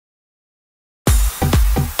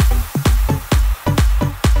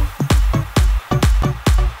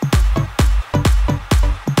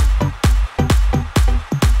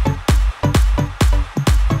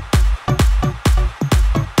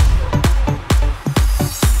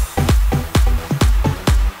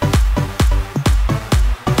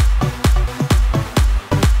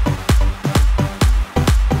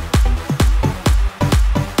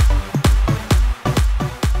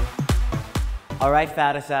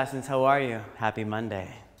Fat Assassins, how are you? Happy Monday.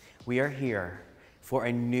 We are here for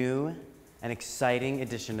a new and exciting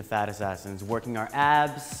edition of Fat Assassins, working our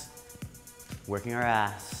abs, working our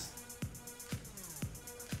ass.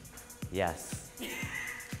 Yes.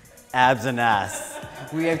 Abs and ass.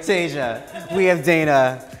 We have Tasia, we have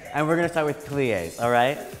Dana, and we're gonna start with plies, all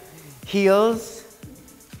right? Heels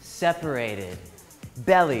separated,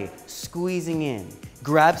 belly squeezing in.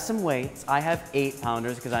 Grab some weights. I have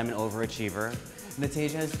 8-pounders because I'm an overachiever.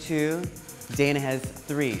 Natasha has 2, Dana has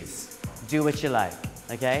 3s. Do what you like,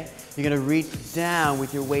 okay? You're gonna reach down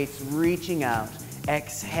with your weights reaching out.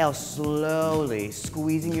 Exhale slowly,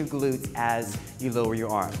 squeezing your glutes as you lower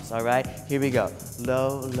your arms, all right? Here we go.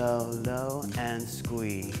 Low, low, low, and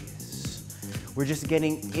squeeze. We're just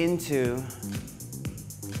getting into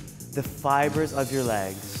the fibers of your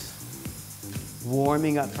legs,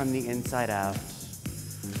 warming up from the inside out.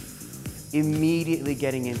 Immediately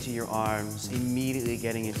getting into your arms, immediately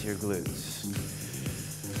getting into your glutes.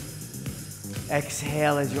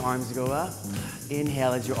 Exhale as your arms go up.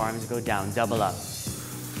 Inhale as your arms go down. Double up.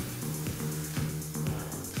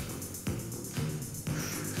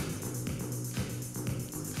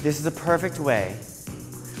 This is a perfect way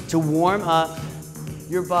to warm up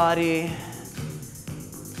your body,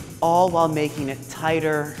 all while making it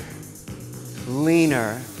tighter,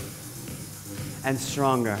 leaner, and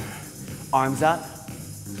stronger. Arms up,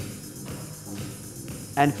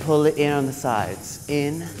 and pull it in on the sides.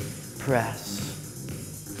 In, press.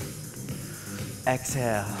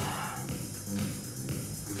 Exhale.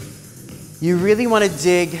 You really want to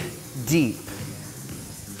dig deep,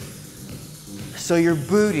 so your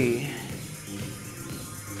booty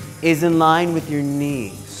is in line with your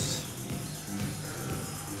knees.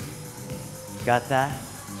 Got that?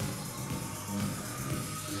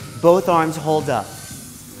 Both arms hold up.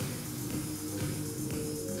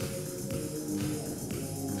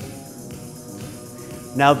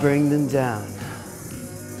 Now bring them down.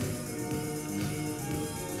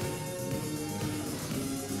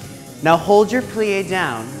 Now hold your plie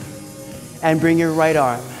down and bring your right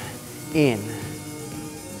arm in.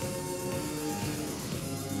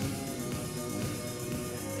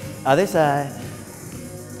 Other side.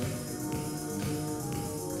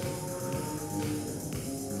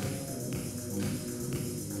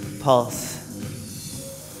 Pulse.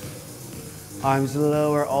 Arms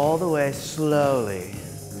lower all the way slowly.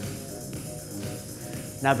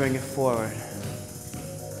 Now bring it forward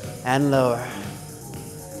and lower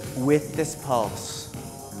with this pulse.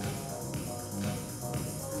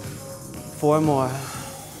 4 more.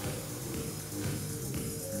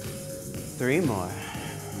 3 more.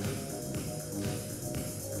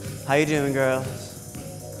 How you doing, girls?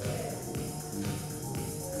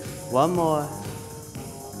 1 more.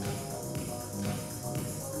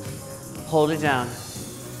 Hold it down.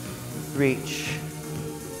 Reach.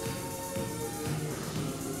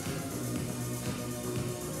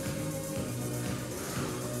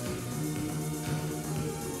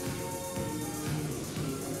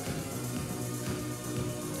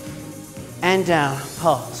 And down,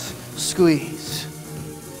 pulse, squeeze.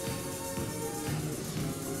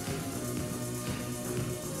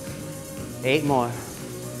 Eight more.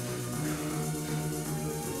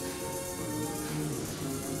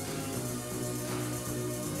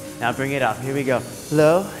 Now bring it up, here we go.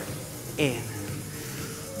 Low, in.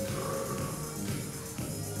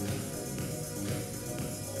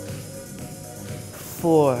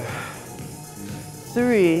 Four,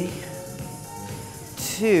 3,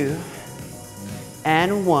 2,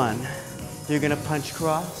 and 1. You're gonna punch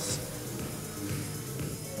cross,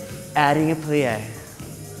 adding a plie.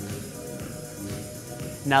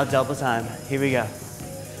 Now double time, here we go.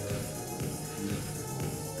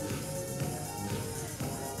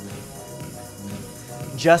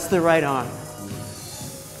 Just the right arm.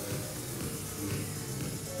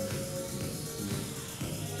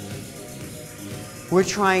 We're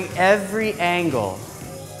trying every angle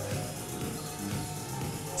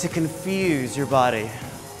to confuse your body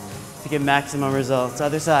to get maximum results.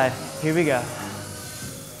 Other side, here we go.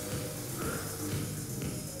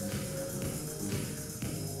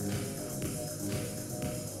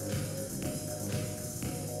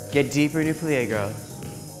 Get deeper in your plie, girls.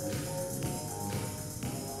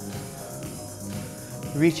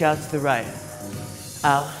 Reach out to the right,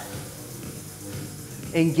 out.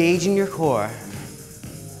 Engaging your core,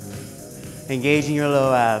 engaging your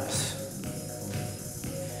low abs.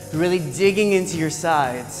 Really digging into your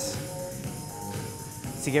sides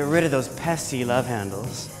to get rid of those pesky love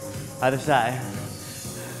handles. Other side.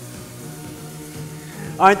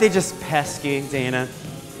 Aren't they just pesky, Dana?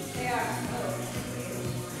 They are.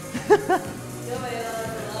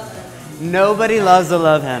 Nobody loves the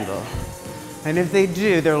love handle. And if they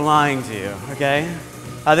do, they're lying to you, okay?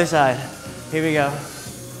 Other side. Here we go.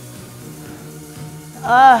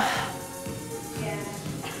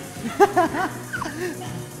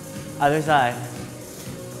 Other side.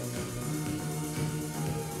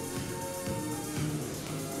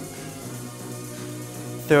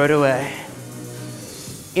 Throw it away.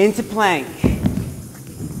 Into plank.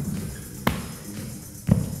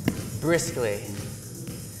 Briskly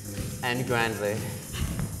and grandly.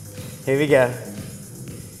 Here we go.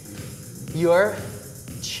 Your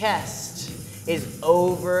chest is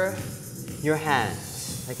over your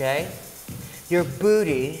hands, okay? Your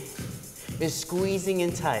booty is squeezing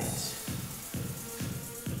in tight.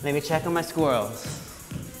 Let me check on my squirrels.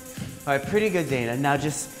 All right, pretty good, Dana. Now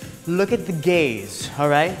just look at the gaze, all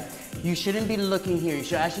right? You shouldn't be looking here. You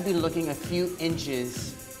should actually be looking a few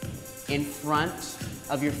inches in front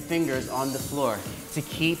of your fingers on the floor to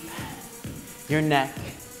keep your neck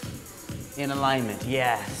in alignment.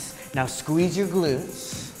 Yes. Now squeeze your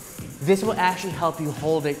glutes. This will actually help you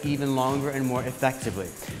hold it even longer and more effectively.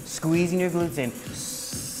 Squeezing your glutes in,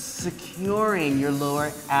 securing your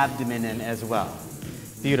lower abdomen in as well.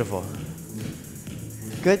 Beautiful.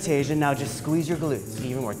 Good, Tasia. Now just squeeze your glutes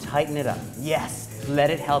even more. Tighten it up. Yes. Let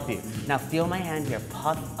it help you. Now feel my hand here.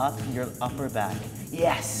 Puff up your upper back.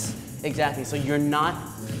 Yes. Exactly. So you're not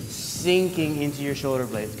sinking into your shoulder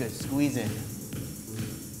blades. Good. Squeeze in.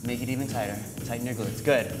 Make it even tighter. Tighten your glutes.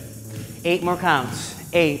 Good. 8 more counts.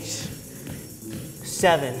 8,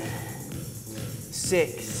 7,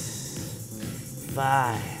 6,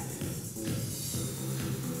 5,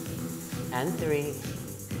 and 3,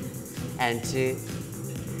 and 2,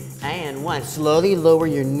 and 1. Slowly lower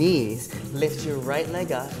your knees. Lift your right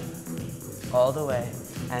leg up all the way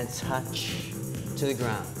and touch to the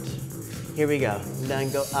ground. Here we go.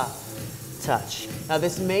 Then go up, touch. Now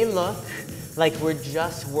this may look like we're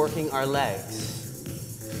just working our legs,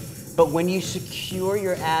 but when you secure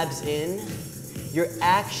your abs in, you're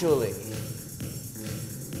actually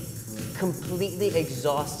completely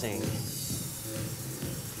exhausting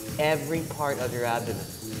every part of your abdomen,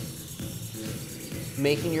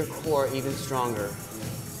 making your core even stronger.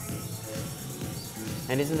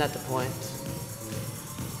 And isn't that the point?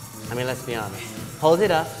 I mean, let's be honest. Hold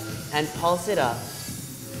it up and pulse it up.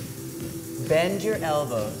 Bend your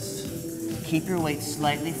elbows. Keep your weight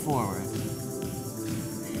slightly forward.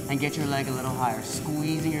 And get your leg a little higher,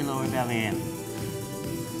 squeezing your lower belly in.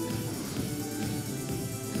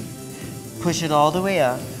 Push it all the way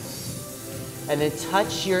up. And then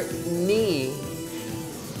touch your knee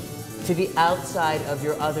to the outside of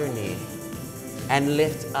your other knee. And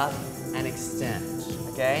lift up and extend,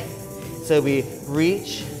 okay? So we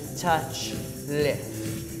reach, touch, lift.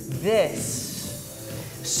 This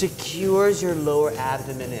secures your lower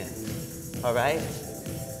abdomen in, all right?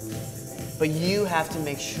 But you have to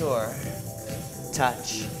make sure,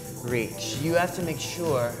 touch, reach. You have to make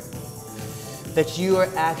sure that you are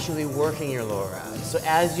actually working your lower abs. So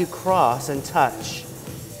as you cross and touch,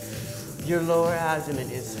 your lower abdomen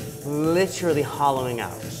is literally hollowing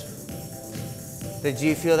out. Did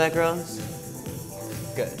you feel that, girls?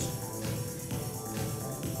 Good.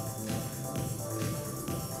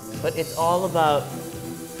 But it's all about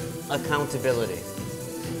accountability,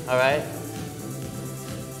 all right?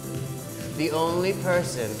 The only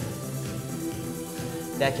person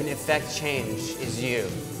that can effect change is you.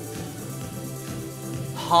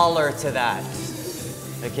 Holler to that,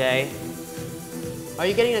 okay? Are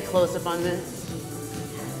you getting a close-up on this?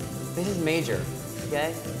 This is major,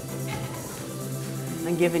 okay?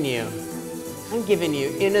 I'm giving you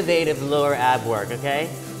innovative lower ab work, okay?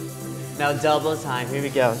 Now double time, here we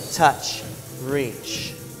go. Touch,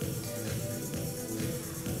 reach.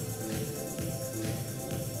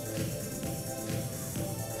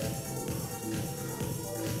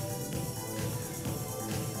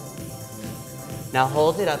 Now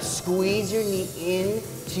hold it up, squeeze your knee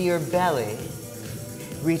into your belly,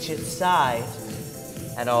 reach it side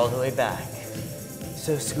and all the way back.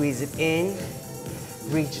 So squeeze it in,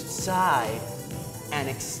 reach it side and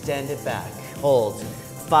extend it back. Hold,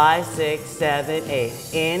 5, 6, 7, 8,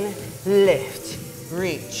 in, lift,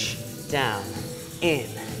 reach, down, in,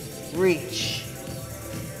 reach,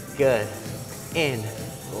 good, in,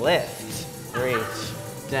 lift, reach,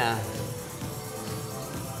 down.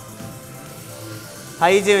 How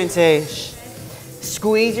you doing, Tej?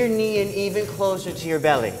 Squeeze your knee in even closer to your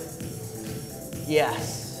belly.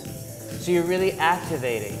 Yes. So you're really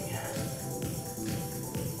activating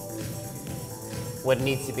what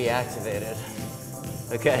needs to be activated.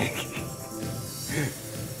 Okay?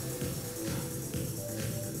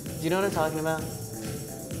 Do you know what I'm talking about?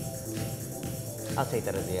 I'll take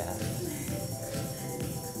that as a yes.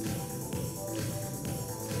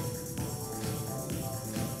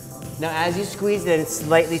 Now as you squeeze it in,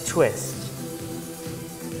 slightly twist.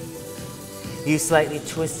 You slightly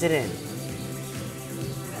twist it in.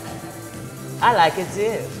 I like it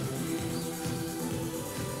too.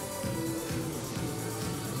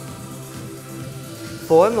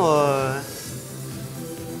 Four more.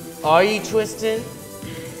 Are you twisting?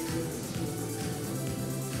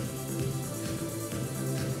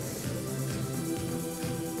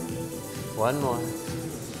 One more.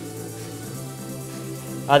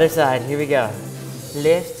 Other side, here we go.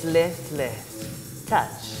 Lift, lift, lift.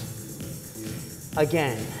 Touch.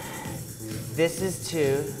 Again, this is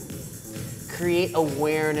to create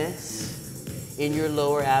awareness in your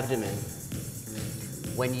lower abdomen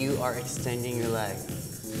when you are extending your leg.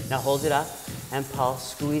 Now hold it up and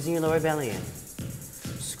pulse, squeezing your lower belly in.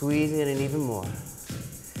 Squeezing it in even more.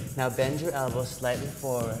 Now bend your elbows slightly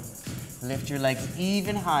forward. Lift your legs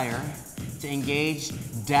even higher to engage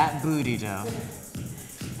that booty dough.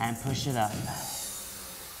 And push it up.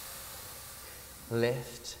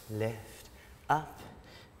 Lift, lift, up,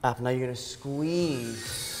 up. Now you're gonna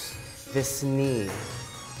squeeze this knee.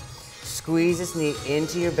 Squeeze this knee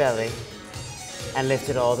into your belly and lift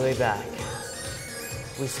it all the way back.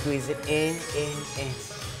 We squeeze it in,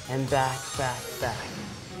 and back, back, back.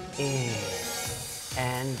 In,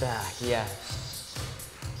 and back, yes.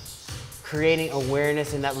 Creating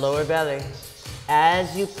awareness in that lower belly.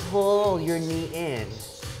 As you pull your knee in,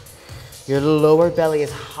 your lower belly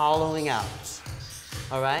is hollowing out,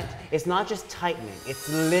 all right? It's not just tightening, it's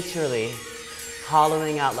literally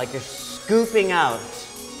hollowing out like you're scooping out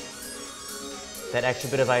that extra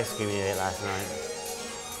bit of ice cream you ate last night.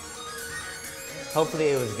 Hopefully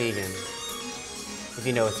it was vegan, if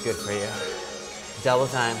you know it's good for you. Double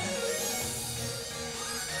time.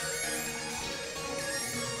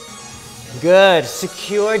 Good,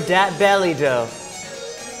 secure that belly dough.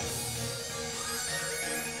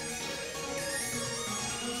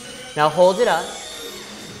 Now hold it up,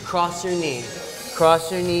 cross your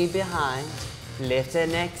knee behind, lift the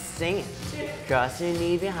neck, stand. Cross your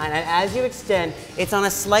knee behind, and as you extend, it's on a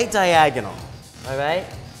slight diagonal, all right?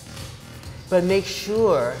 But make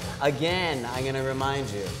sure, again, I'm gonna remind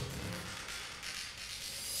you,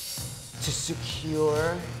 to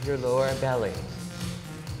secure your lower belly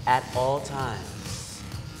at all times.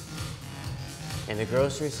 In the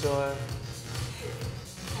grocery store,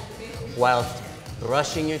 whilst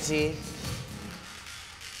brushing your teeth,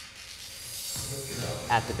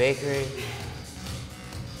 at the bakery,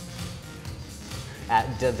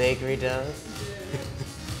 at the bakery dough.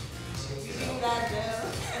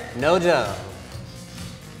 No dough.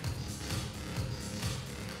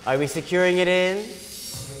 Are we securing it in?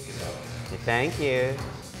 Thank you.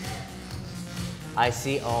 I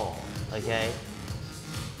see all, okay?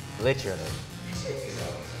 Literally.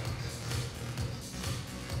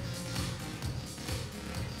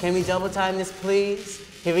 Can we double time this, please?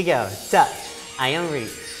 Here we go. Touch. And reach.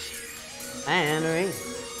 And reach.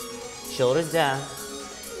 Shoulders down.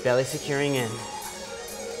 Belly securing in.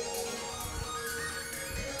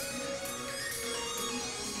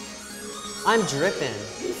 I'm dripping.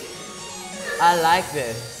 I like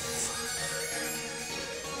this.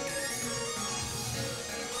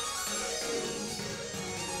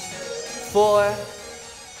 4.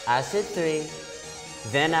 I said 3.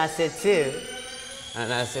 Then I said 2.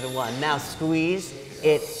 And I said 1. Now squeeze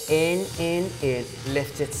it in.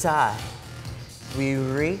 Lift it side. We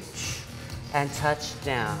reach and touch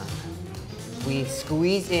down. We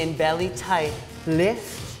squeeze in, belly tight,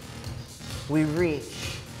 lift. We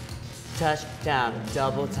reach, touch down,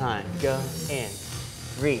 double time. Go in,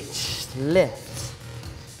 reach, lift,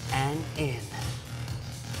 and in.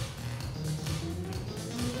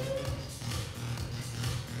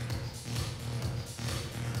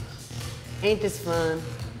 Ain't this fun?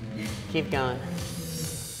 Keep going.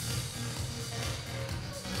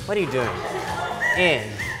 What are you doing?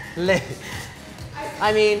 In, lift.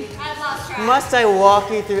 I mean, must I walk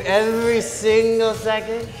you through every single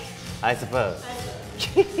second? I suppose.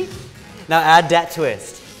 Now add that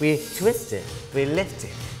twist. We twist it, we lift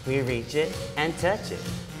it, we reach it and touch it.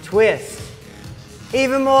 Twist.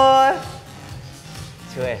 Even more.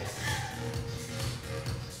 Twist.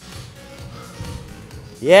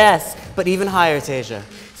 Yes, but even higher, Tasia.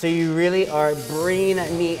 So you really are bringing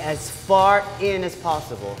that knee as far in as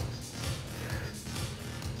possible.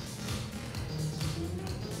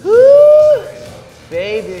 Woo!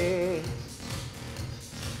 Baby.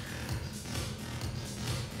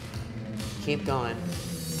 Keep going.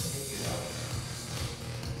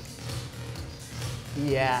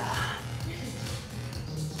 Yeah.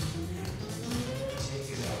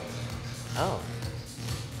 Oh.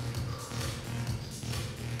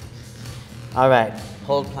 All right,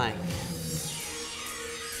 hold plank.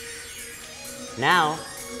 Now,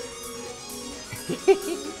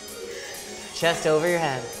 chest over your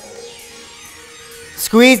head.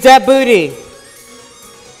 Squeeze that booty.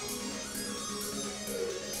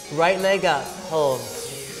 Right leg up, hold.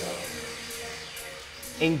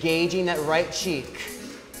 Engaging that right cheek.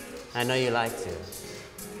 I know you like to.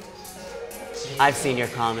 I've seen your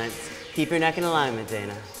comments. Keep your neck in alignment,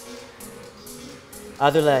 Dana.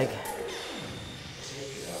 Other leg.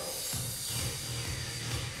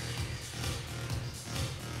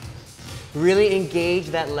 Really engage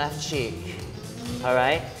that left cheek, all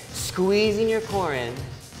right? Squeezing your core in.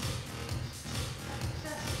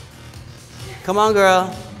 Come on,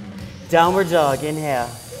 girl. Downward dog, inhale.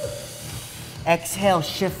 Exhale,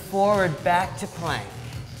 shift forward back to plank.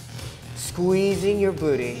 Squeezing your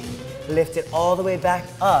booty. Lift it all the way back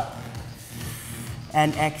up.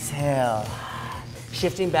 And exhale.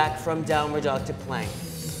 Shifting back from downward dog to plank.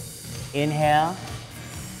 Inhale.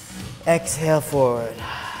 Exhale forward.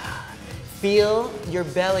 Feel your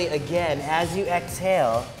belly again as you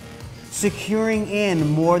exhale, securing in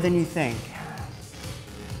more than you think.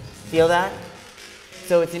 Feel that?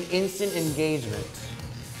 So it's an instant engagement.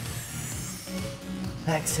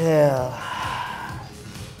 Exhale.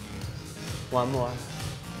 One more.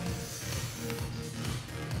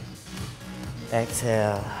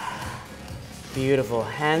 Exhale. Beautiful.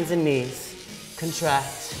 Hands and knees.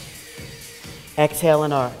 Contract. Exhale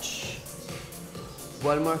and arch.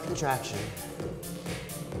 One more contraction.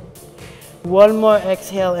 One more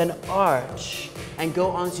exhale and arch. And go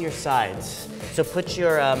onto your sides. So put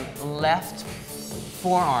your left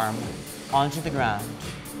forearm onto the ground.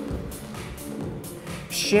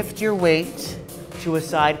 Shift your weight to a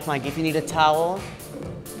side plank. If you need a towel,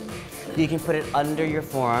 you can put it under your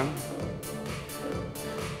forearm.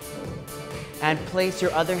 And place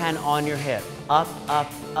your other hand on your hip. Up,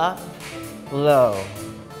 up, up, low.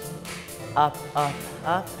 Up, up,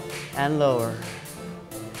 up, and lower.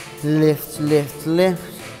 Lift, lift,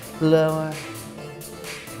 lift, lower,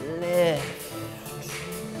 lift.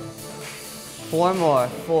 Four more,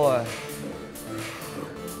 4,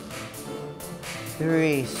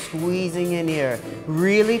 3, squeezing in here.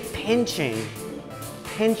 Really pinching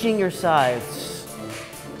your sides.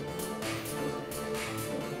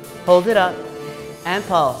 Hold it up and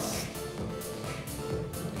pulse.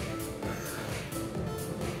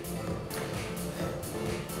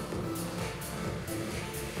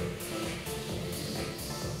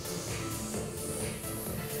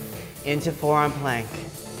 Into forearm plank.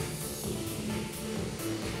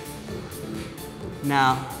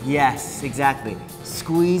 Now, yes, exactly.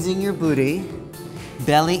 Squeezing your booty,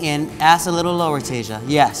 belly in, ass a little lower, Tasia.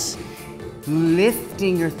 Yes.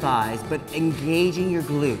 Lifting your thighs, but engaging your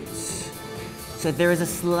glutes. So there is a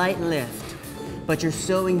slight lift, but you're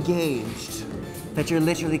so engaged that you're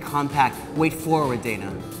literally compact. Weight forward,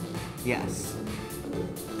 Dana. Yes.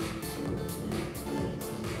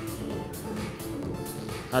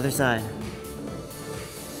 Other side.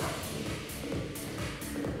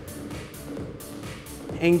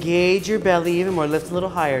 Engage your belly even more. Lift a little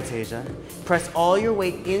higher, Tasia. Press all your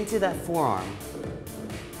weight into that forearm.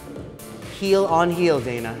 Heel on heel,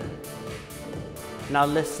 Dana. Now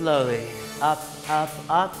lift slowly. Up, up,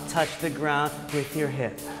 up. Touch the ground with your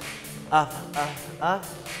hip. Up, up, up.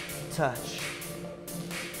 Touch.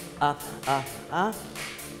 Up, up, up.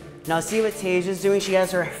 Now see what Tasia's doing? She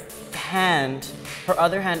has her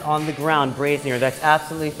other hand on the ground, bracing her. That's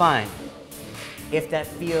absolutely fine. If that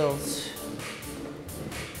feels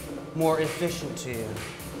more efficient to you.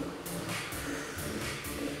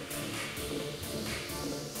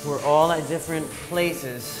 We're all at different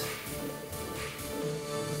places.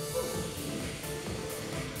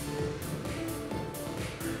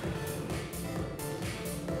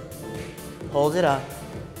 Hold it up.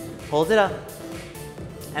 Hold it up.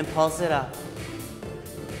 And pulse it up.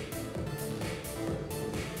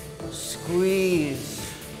 Squeeze.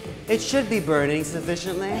 It should be burning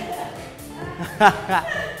sufficiently.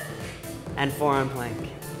 And forearm plank.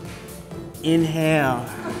 Inhale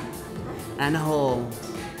and hold.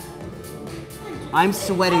 I'm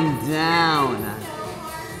sweating down.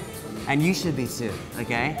 And you should be too,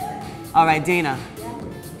 okay? All right, Dana.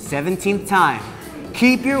 17th time.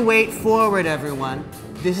 Keep your weight forward, everyone.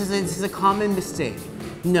 This is a common mistake.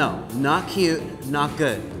 No, not cute, not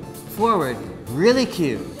good. Forward, really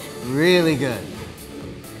cute, really good.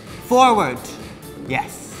 Forward,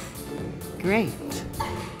 yes. Great.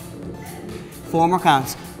 4 more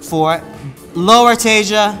counts. 4, lower,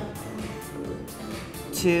 Tasia.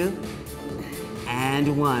 2, and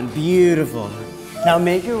and 1. Beautiful. Now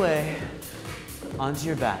make your way onto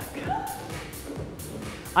your back.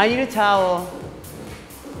 I need a towel.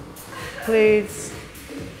 Please.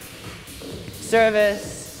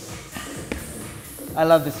 Service. I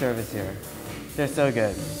love the service here. They're so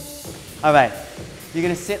good. All right, you're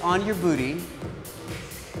gonna sit on your booty,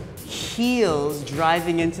 heels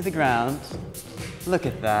driving into the ground. Look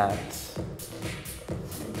at that.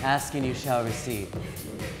 Ask and you shall receive.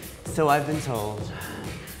 So I've been told.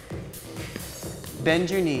 Bend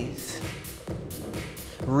your knees.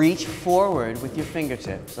 Reach forward with your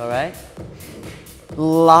fingertips, all right?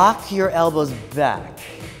 Lock your elbows back.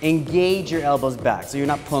 Engage your elbows back so you're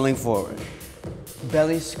not pulling forward.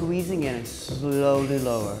 Belly squeezing in and slowly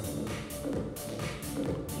lower.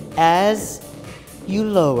 As you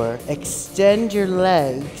lower, extend your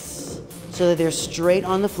legs so that they're straight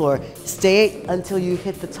on the floor. Stay until you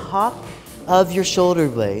hit the top of your shoulder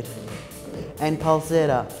blade and pulse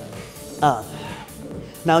it up, up.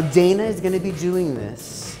 Now Dana is gonna be doing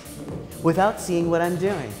this without seeing what I'm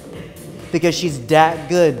doing because she's that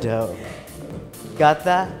good, though. Got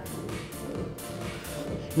that?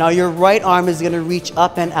 Now your right arm is gonna reach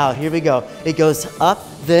up and out. Here we go. It goes up,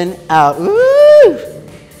 then out. Woo!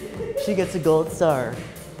 She gets a gold star.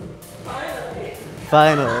 Finally.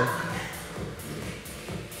 Finally.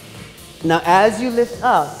 Now as you lift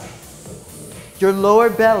up, your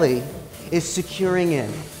lower belly is securing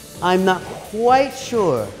in. I'm not quite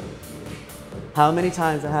sure how many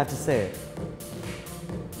times I have to say it,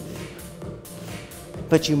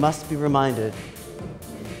 but you must be reminded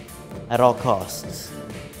at all costs.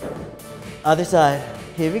 Other side,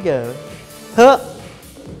 here we go. Huh.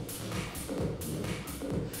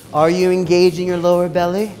 Are you engaging your lower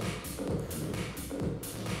belly?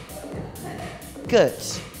 Good.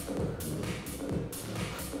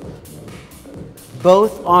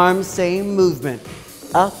 Both arms, same movement.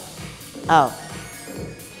 Up, out.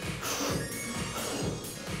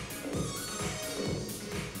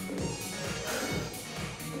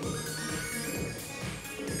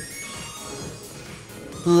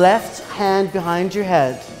 Left hand behind your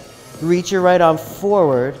head. Reach your right arm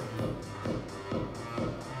forward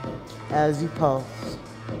as you pulse.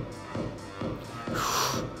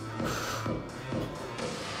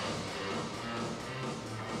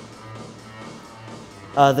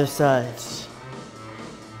 Other side.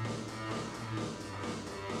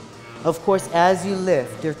 Of course, as you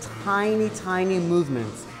lift, there are tiny, tiny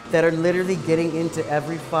movements that are literally getting into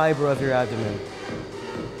every fiber of your abdomen.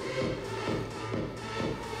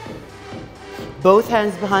 Both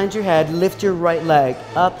hands behind your head, lift your right leg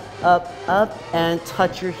up, up, up, and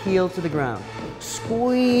touch your heel to the ground.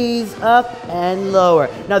 Squeeze up and lower.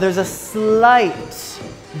 Now there's a slight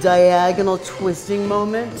diagonal twisting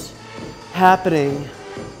moment happening,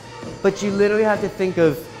 but you literally have to think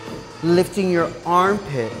of lifting your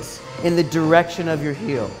armpits in the direction of your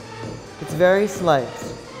heel. It's very slight.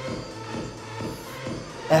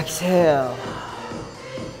 Exhale.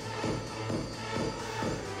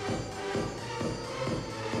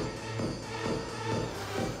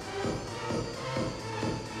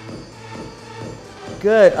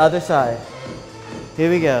 Good, other side. Here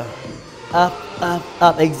we go. Up, up,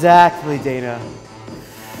 up. Exactly, Dana.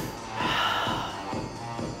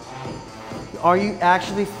 Are you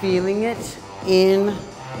actually feeling it in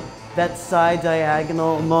that side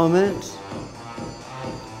diagonal moment?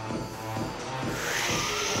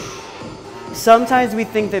 Sometimes we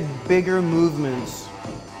think that bigger movements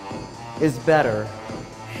is better.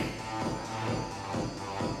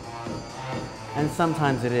 And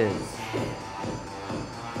sometimes it is.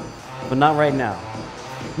 But not right now.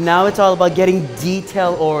 Now it's all about getting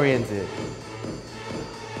detail oriented.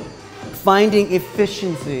 Finding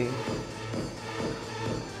efficiency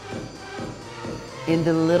in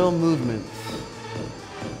the little movements.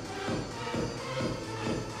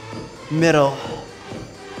 Middle.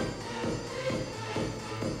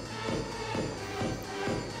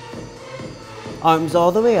 Arms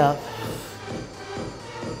all the way up.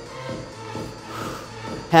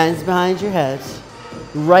 Hands behind your head.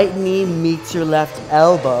 Right knee meets your left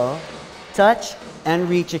elbow. Touch and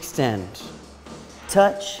reach, extend.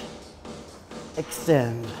 Touch,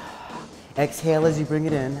 extend. Exhale as you bring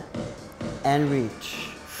it in and reach.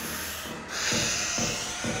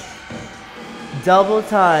 Double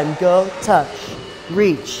time, go, touch,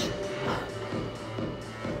 reach.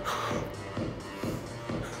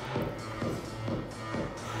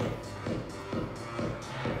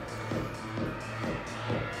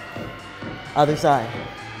 Other side.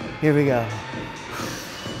 Here we go.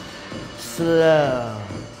 Slow.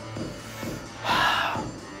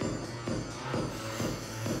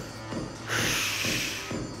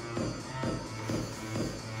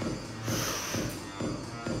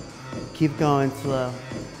 Keep going slow.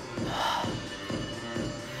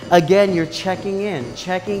 Again, you're checking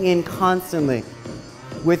in constantly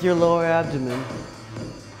with your lower abdomen.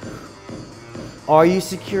 Are you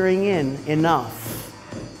securing in enough?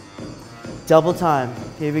 Double time.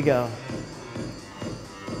 Here we go.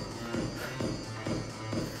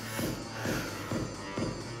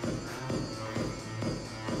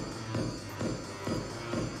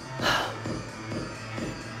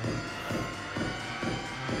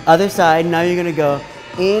 Other side, now you're gonna go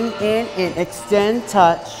in, extend,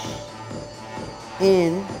 touch,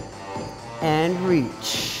 in, and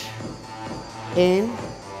reach. In,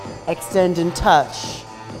 extend and touch,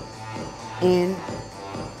 in,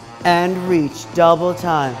 and reach. Double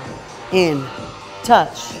time. In,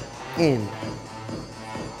 touch, in,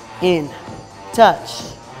 touch,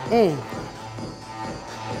 in.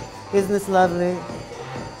 Isn't this lovely?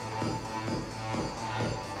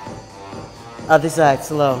 Other side,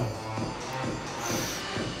 slow.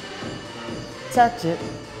 Touch it.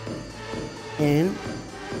 In.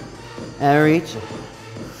 And reach it.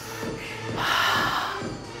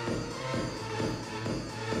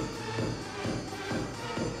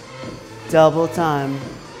 Double time.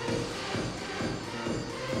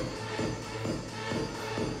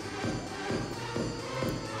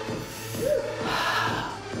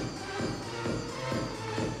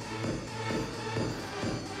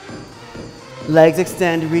 Legs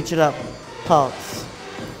extend, reach it up, pulse.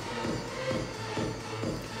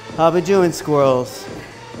 How we doing, squirrels?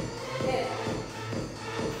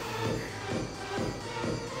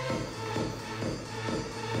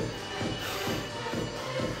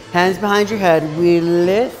 Hands behind your head, we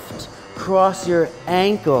lift, cross your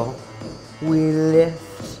ankle, we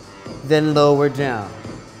lift, then lower down.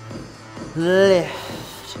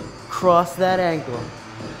 Lift, cross that ankle,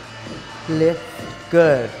 lift,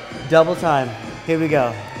 good. Double time. Here we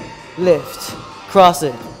go. Lift. Cross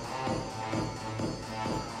it.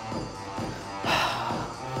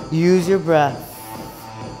 Use your breath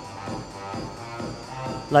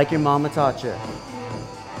like your mama taught you.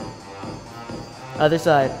 Other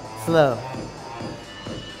side. Slow.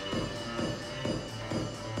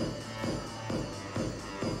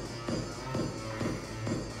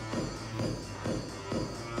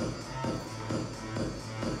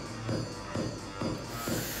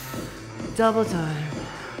 Double time.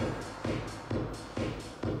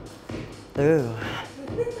 Ooh.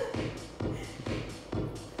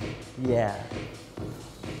 Yeah.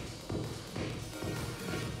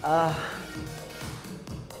 All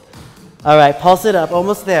right, pulse it up.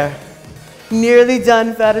 Almost there. Nearly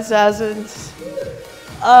done, fat assassins.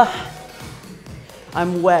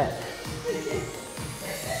 I'm wet.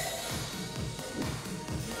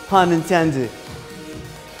 Pun intended.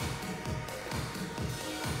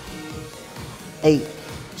 8,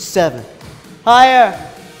 7,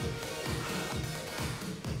 higher.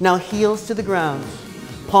 Now heels to the ground,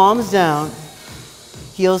 palms down,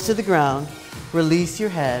 heels to the ground, release your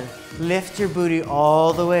head, lift your booty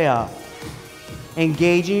all the way up,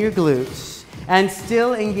 engaging your glutes, and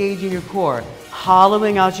still engaging your core,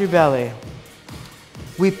 hollowing out your belly.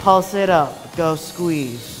 We pulse it up, go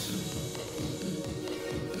squeeze.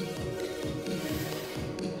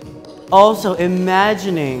 Also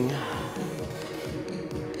imagining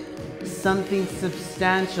something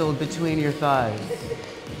substantial between your thighs.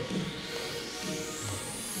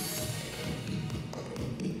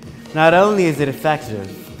 Not only is it effective,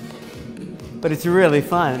 but it's really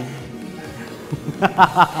fun.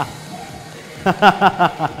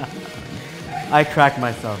 I crack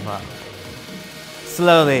myself up.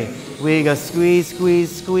 Slowly, we go squeeze,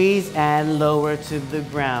 squeeze, squeeze, and lower to the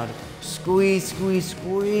ground. Squeeze, squeeze,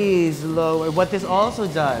 squeeze, lower. What this also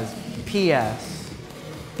does, PS,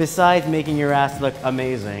 besides making your ass look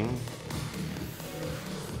amazing,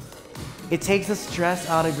 it takes the stress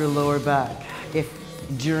out of your lower back. If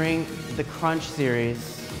during the crunch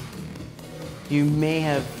series, you may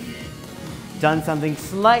have done something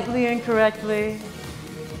slightly incorrectly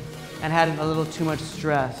and had a little too much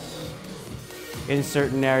stress in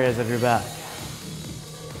certain areas of your back.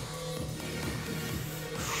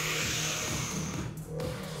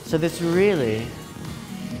 So this really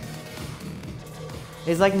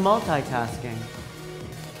is like multitasking.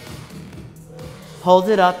 Hold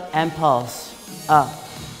it up and pulse. Up.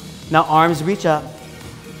 Now arms reach up.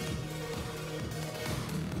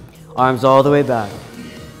 Arms all the way back.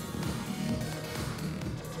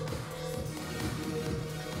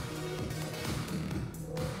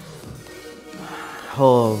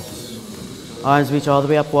 Hold. Arms reach all the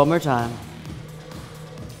way up one more time.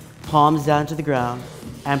 Palms down to the ground.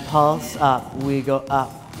 And pulse up. We go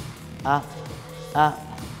up, up, up,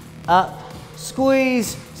 up,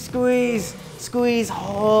 squeeze, squeeze, squeeze,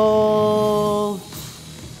 hold,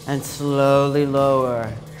 and slowly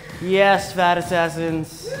lower. Yes, fat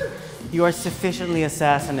assassins, you are sufficiently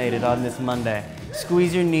assassinated on this Monday.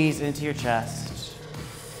 Squeeze your knees into your chest.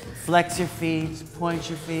 Flex your feet, point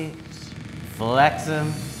your feet, flex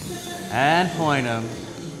them, and point them.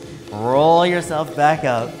 Roll yourself back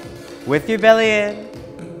up with your belly in.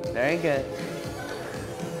 Very good.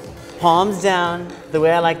 Palms down, the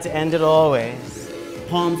way I like to end it always.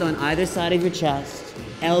 Palms on either side of your chest,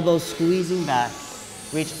 elbows squeezing back.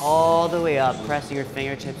 Reach all the way up, pressing your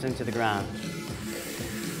fingertips into the ground.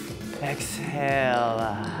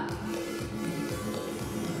 Exhale.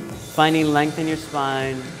 Finding length in your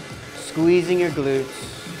spine, squeezing your glutes,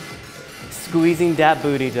 squeezing that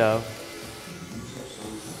booty dough.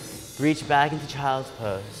 Reach back into child's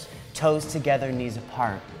pose, toes together, knees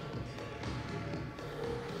apart.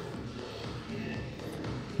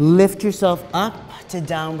 Lift yourself up to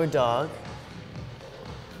downward dog.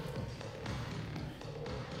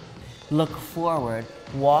 Look forward,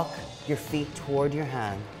 walk your feet toward your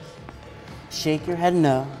hands. Shake your head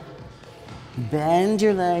no. Bend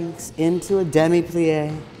your legs into a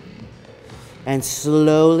demi-plie and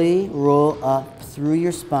slowly roll up through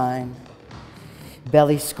your spine.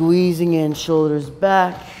 Belly squeezing in, shoulders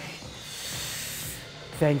back.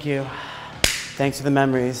 Thank you. Thanks for the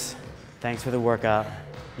memories. Thanks for the workout.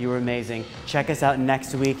 You were amazing. Check us out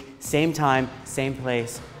next week, same time, same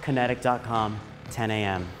place, Qinetic.com, 10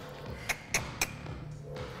 a.m.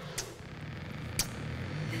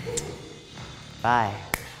 Bye.